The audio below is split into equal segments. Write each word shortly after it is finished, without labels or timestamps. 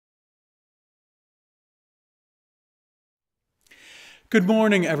Good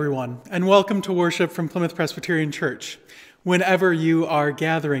morning, everyone, and welcome to worship from Plymouth Presbyterian Church. Whenever you are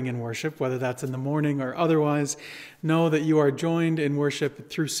gathering in worship, whether that's in the morning or otherwise, know that you are joined in worship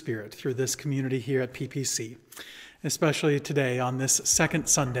through Spirit, through this community here at PPC, especially today on this second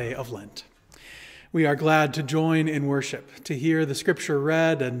Sunday of Lent. We are glad to join in worship, to hear the scripture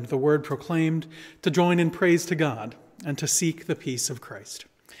read and the word proclaimed, to join in praise to God, and to seek the peace of Christ.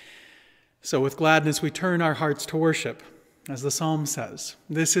 So with gladness we turn our hearts to worship. As the psalm says,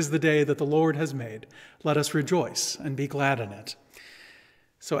 "This is the day that the Lord has made. Let us rejoice and be glad in it."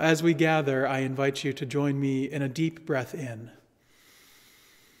 So as we gather, I invite you to join me in a deep breath in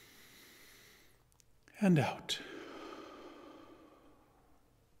and out,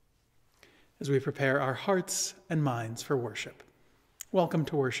 as we prepare our hearts and minds for worship. Welcome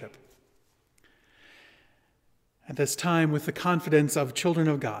to worship. At this time, with the confidence of children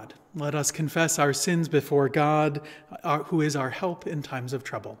of God, let us confess our sins before God, who is our help in times of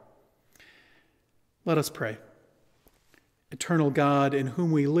trouble. Let us pray. Eternal God, in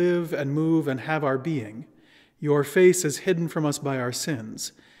whom we live and move and have our being, your face is hidden from us by our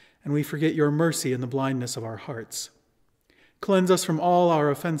sins, and we forget your mercy in the blindness of our hearts. Cleanse us from all our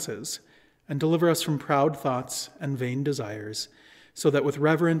offenses, and deliver us from proud thoughts and vain desires, so that with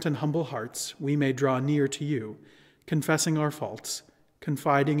reverent and humble hearts we may draw near to you, confessing our faults,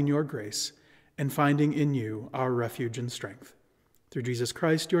 confiding in your grace, and finding in you our refuge and strength. Through Jesus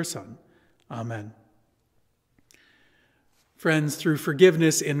Christ, your Son. Amen. Friends, through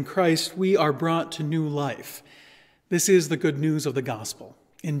forgiveness in Christ, we are brought to new life. This is the good news of the gospel.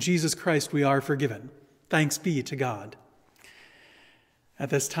 In Jesus Christ, we are forgiven. Thanks be to God.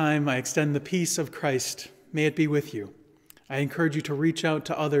 At this time, I extend the peace of Christ. May it be with you. I encourage you to reach out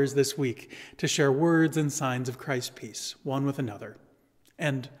to others this week to share words and signs of Christ's peace, one with another.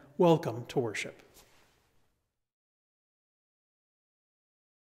 And welcome to worship.